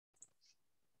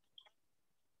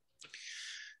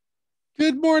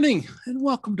Good morning and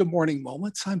welcome to Morning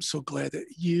Moments. I'm so glad that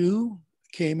you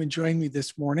came and joined me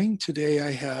this morning. Today, I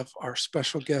have our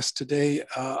special guest today,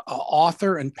 an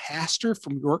author and pastor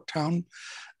from Yorktown,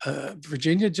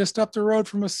 Virginia, just up the road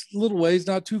from us a little ways,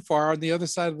 not too far on the other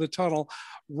side of the tunnel,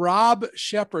 Rob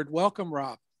Shepherd. Welcome,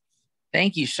 Rob.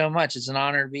 Thank you so much. It's an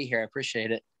honor to be here. I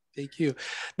appreciate it. Thank you.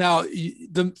 Now,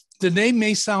 the name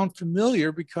may sound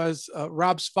familiar because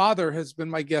Rob's father has been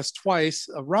my guest twice,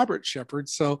 Robert Shepherd.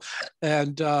 So,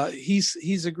 and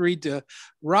he's agreed to.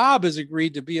 Rob has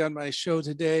agreed to be on my show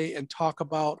today and talk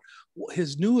about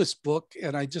his newest book.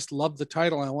 And I just love the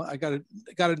title. I got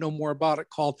to know more about it.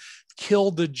 Called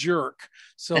 "Kill the Jerk."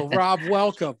 So, Rob,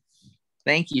 welcome.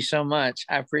 Thank you so much.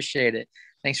 I appreciate it.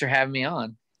 Thanks for having me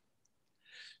on.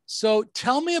 So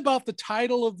tell me about the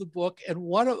title of the book and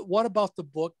what about the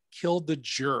book "Kill the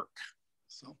Jerk"?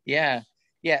 Yeah.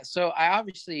 So I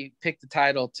obviously picked the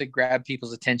title to grab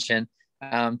people's attention,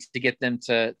 to get them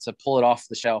to pull it off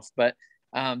the shelf. But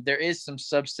there is some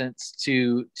substance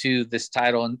to this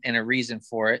title and a reason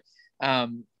for it.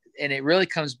 And it really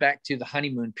comes back to the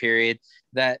honeymoon period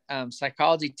that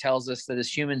psychology tells us that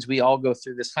as humans, we all go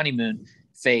through this honeymoon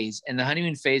phase. And the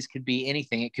honeymoon phase could be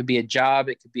anything. It could be a job.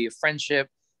 It could be a friendship.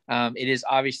 It is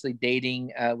obviously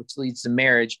dating, which leads to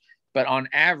marriage. But on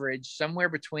average, somewhere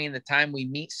between the time we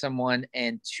meet someone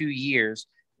and 2 years,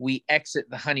 we exit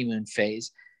the honeymoon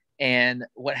phase. And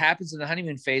what happens in the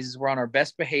honeymoon phase is we're on our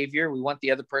best behavior. We want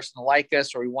the other person to like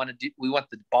us, or we want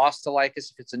the boss to like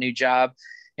us if it's a new job.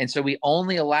 And so we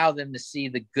only allow them to see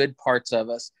the good parts of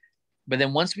us. But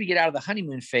then once we get out of the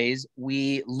honeymoon phase,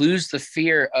 we lose the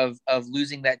fear of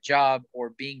losing that job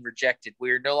or being rejected.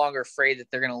 We're no longer afraid that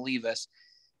they're going to leave us.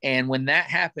 And when that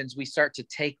happens, we start to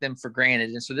take them for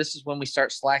granted. And so this is when we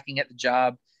start slacking at the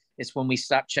job. It's when we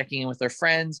stop checking in with our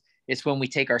friends. It's when we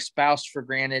take our spouse for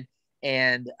granted.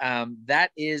 And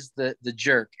that is the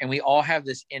jerk. And we all have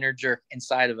this inner jerk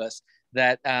inside of us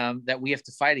that we have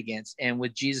to fight against. And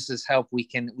with Jesus's help, we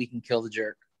can kill the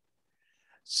jerk.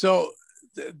 So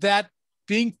that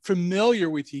being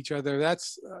familiar with each other,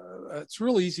 that's it's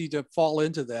real easy to fall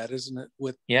into that, isn't it?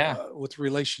 With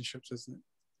relationships, isn't it?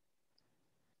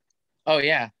 Oh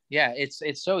yeah.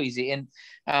 It's so easy. And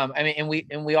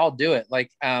we all do it.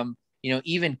 Like,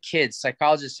 even kids,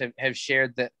 psychologists have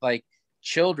shared that like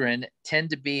children tend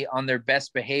to be on their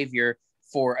best behavior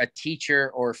for a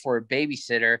teacher or for a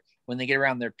babysitter. When they get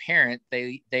around their parent,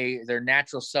 their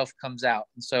natural self comes out.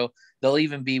 And so they'll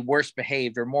even be worse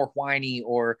behaved or more whiny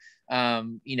or,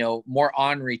 more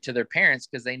ornery to their parents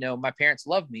because they know my parents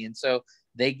love me. And so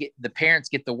the parents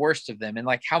get the worst of them. And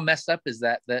like, how messed up is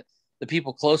that the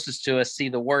people closest to us see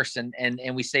the worst and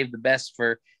we save the best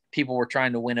for people we're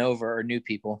trying to win over or new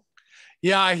people.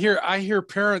 Yeah. I hear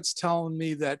parents telling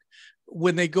me that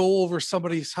when they go over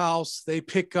somebody's house, they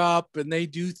pick up and they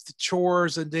do the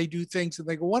chores and they do things and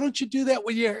they go, why don't you do that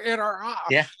when you're at our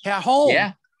at home?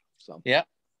 Yeah. So, yeah.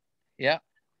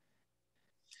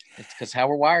 It's because how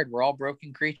we're wired. We're all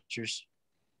broken creatures.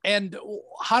 And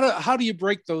how do you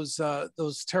break those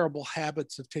terrible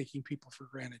habits of taking people for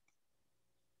granted?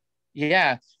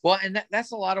 Yeah, well, and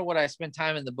that's a lot of what I spend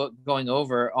time in the book going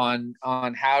over on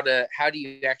how do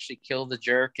you actually kill the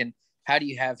jerk and how do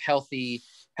you have healthy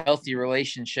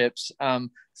relationships.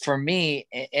 For me,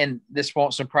 and this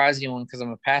won't surprise anyone because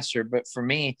I'm a pastor, but for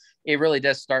me, it really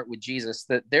does start with Jesus.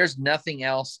 That there's nothing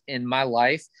else in my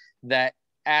life that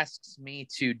asks me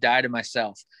to die to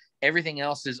myself. Everything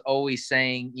else is always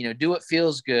saying, do what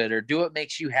feels good or do what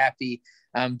makes you happy.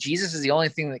 Jesus is the only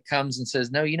thing that comes and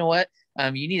says, no, you know what?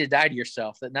 You need to die to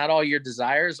yourself, that not all your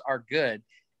desires are good.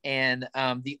 And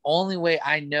the only way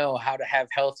I know how to have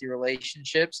healthy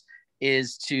relationships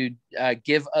is to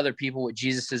give other people what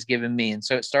Jesus has given me. And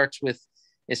so it starts with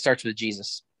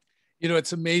Jesus.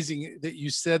 It's amazing that you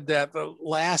said that. The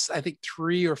last, I think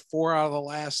 3 or 4 out of the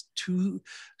last two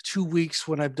weeks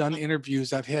when I've done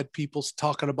interviews, I've had people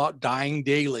talking about dying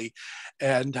daily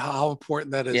and how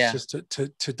important that is just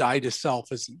to die to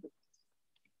self, isn't it?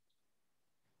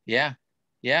 Yeah.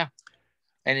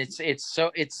 And it's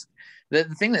the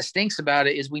thing that stinks about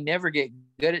it is we never get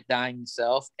good at dying to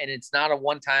self, and it's not a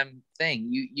one-time thing.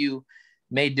 You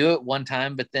may do it one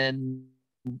time, but then,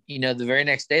 the very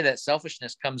next day that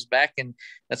selfishness comes back. And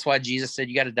that's why Jesus said,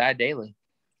 you got to die daily.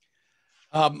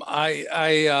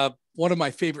 I one of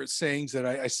my favorite sayings that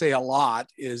I say a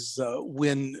lot is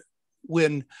when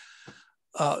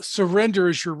surrender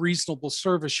is your reasonable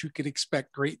service, you can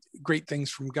expect great things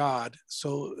from God.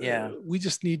 So we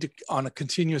just need to, on a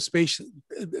continuous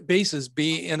basis,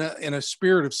 be in a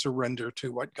spirit of surrender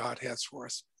to what God has for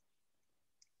us.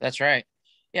 That's right.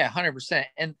 Yeah, 100%.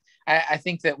 And I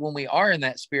think that when we are in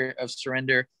that spirit of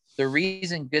surrender, the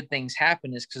reason good things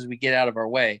happen is because we get out of our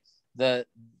way. The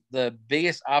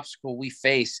biggest obstacle we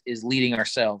face is leading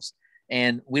ourselves.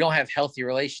 And we don't have healthy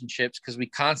relationships because we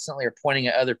constantly are pointing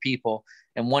at other people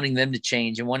and wanting them to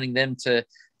change and wanting them to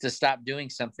stop doing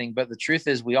something. But the truth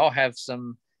is we all have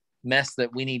some mess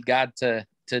that we need God to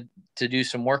do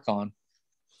some work on.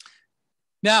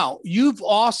 Now, you've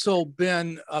also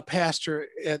been a pastor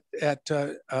at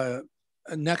a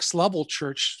Next Level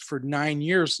Church for 9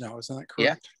 years now. Isn't that correct?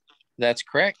 Yeah, that's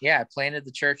correct. Yeah, I planted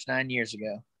the church 9 years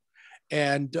ago.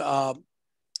 And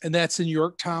that's in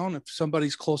Yorktown. If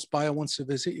somebody's close by and wants to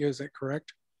visit you, is that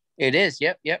correct? It is.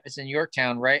 Yep. It's in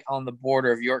Yorktown, right on the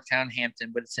border of Yorktown,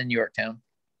 Hampton, but it's in Yorktown.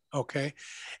 Okay.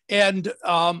 And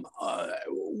I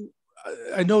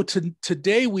know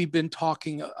today we've been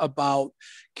talking about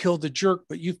Kill the Jerk,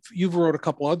 but you've wrote a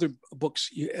couple other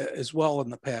books as well in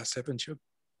the past, haven't you?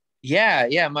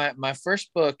 Yeah. My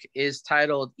first book is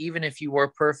titled "Even If You Were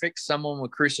Perfect, Someone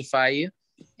Would Crucify You,"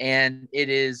 and it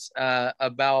is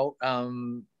about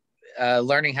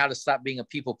learning how to stop being a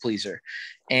people pleaser.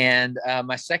 And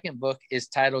my second book is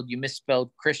titled "You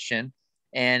Misspelled Christian,"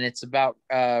 and it's about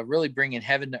really bringing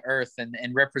heaven to earth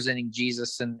and representing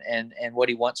Jesus and what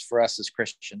he wants for us as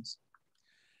Christians.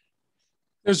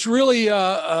 There's really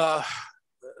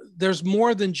there's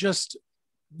more than just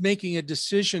making a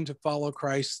decision to follow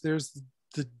Christ. There's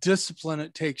the discipline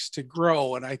it takes to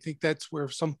grow, and I think that's where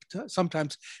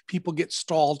sometimes people get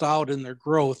stalled out in their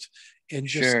growth and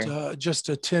just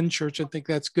attend church. I think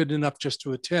that's good enough just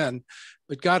to attend,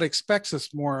 but God expects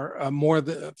us more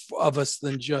of us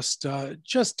than just to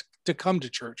come to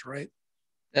church, right?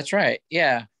 That's right.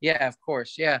 Yeah, of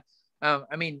course. Yeah.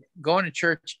 I mean, going to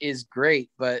church is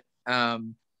great, but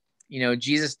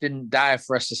Jesus didn't die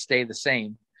for us to stay the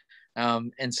same.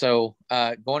 And so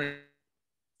going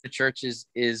to church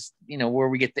is where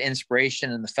we get the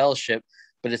inspiration and the fellowship,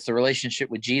 but it's the relationship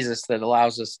with Jesus that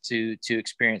allows us to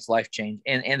experience life change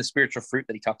and the spiritual fruit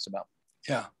that he talks about.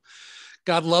 Yeah.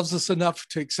 God loves us enough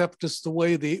to accept us the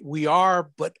way we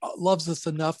are, but loves us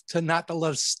enough to not to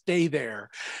let us stay there.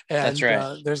 And that's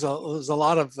right. There's a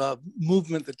lot of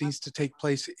movement that needs to take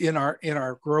place in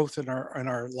our growth in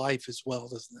our life as well,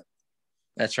 doesn't it?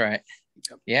 That's right.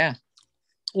 Yeah.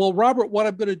 Well, Robert, what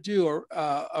I'm going to do, or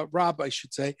Rob, I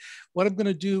should say, what I'm going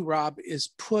to do, Rob, is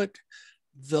put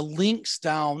the links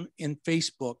down in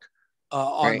Facebook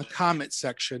on the comment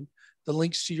section, the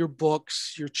links to your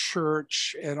books, your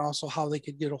church, and also how they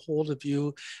can get a hold of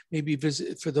you. Maybe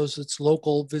visit, for those that's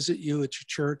local, visit you at your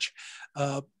church,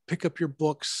 pick up your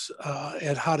books,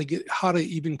 and how to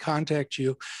even contact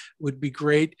you would be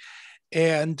great.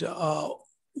 And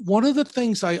one of the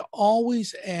things I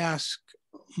always ask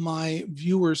my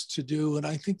viewers to do, and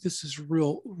I think this is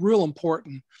real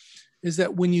important, is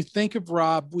that when you think of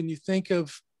Rob, when you think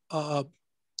of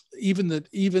even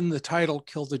the title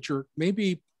 "Kill the Jerk,"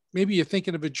 maybe you're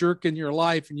thinking of a jerk in your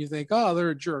life and you think, oh,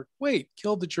 they're a jerk. Wait,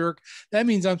 kill the jerk. That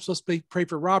means I'm supposed to pray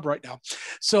for Rob right now.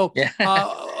 So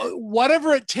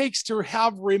whatever it takes to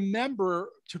remember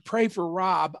to pray for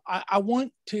Rob, I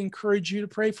want to encourage you to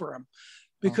pray for him.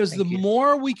 Because the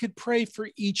more we could pray for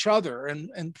each other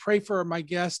and pray for my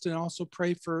guest and also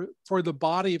pray for the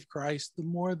body of Christ, the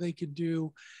more they could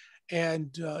do. And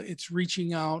it's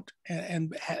reaching out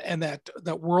and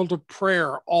that world of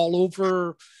prayer all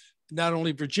over, not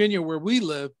only Virginia where we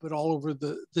live, but all over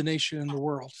the nation and the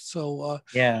world. So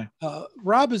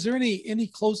Rob, is there any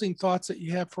closing thoughts that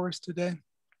you have for us today?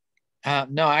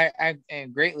 No, I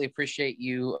greatly appreciate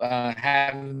you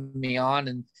having me on,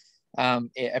 and I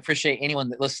appreciate anyone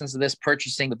that listens to this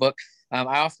purchasing the book. I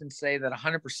often say that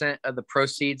 100% of the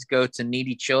proceeds go to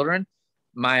needy children.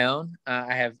 My own,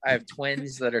 I have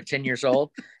twins that are 10 years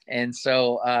old, and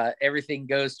so everything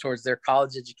goes towards their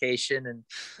college education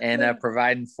and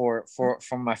providing for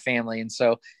my family. And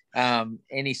so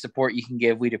any support you can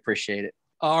give, we'd appreciate it.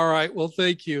 All right. Well,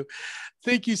 thank you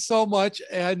so much,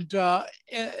 and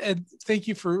thank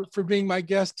you for being my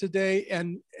guest today,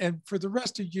 and for the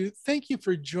rest of you, thank you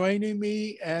for joining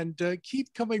me, and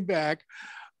keep coming back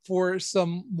for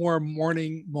some more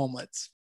morning moments.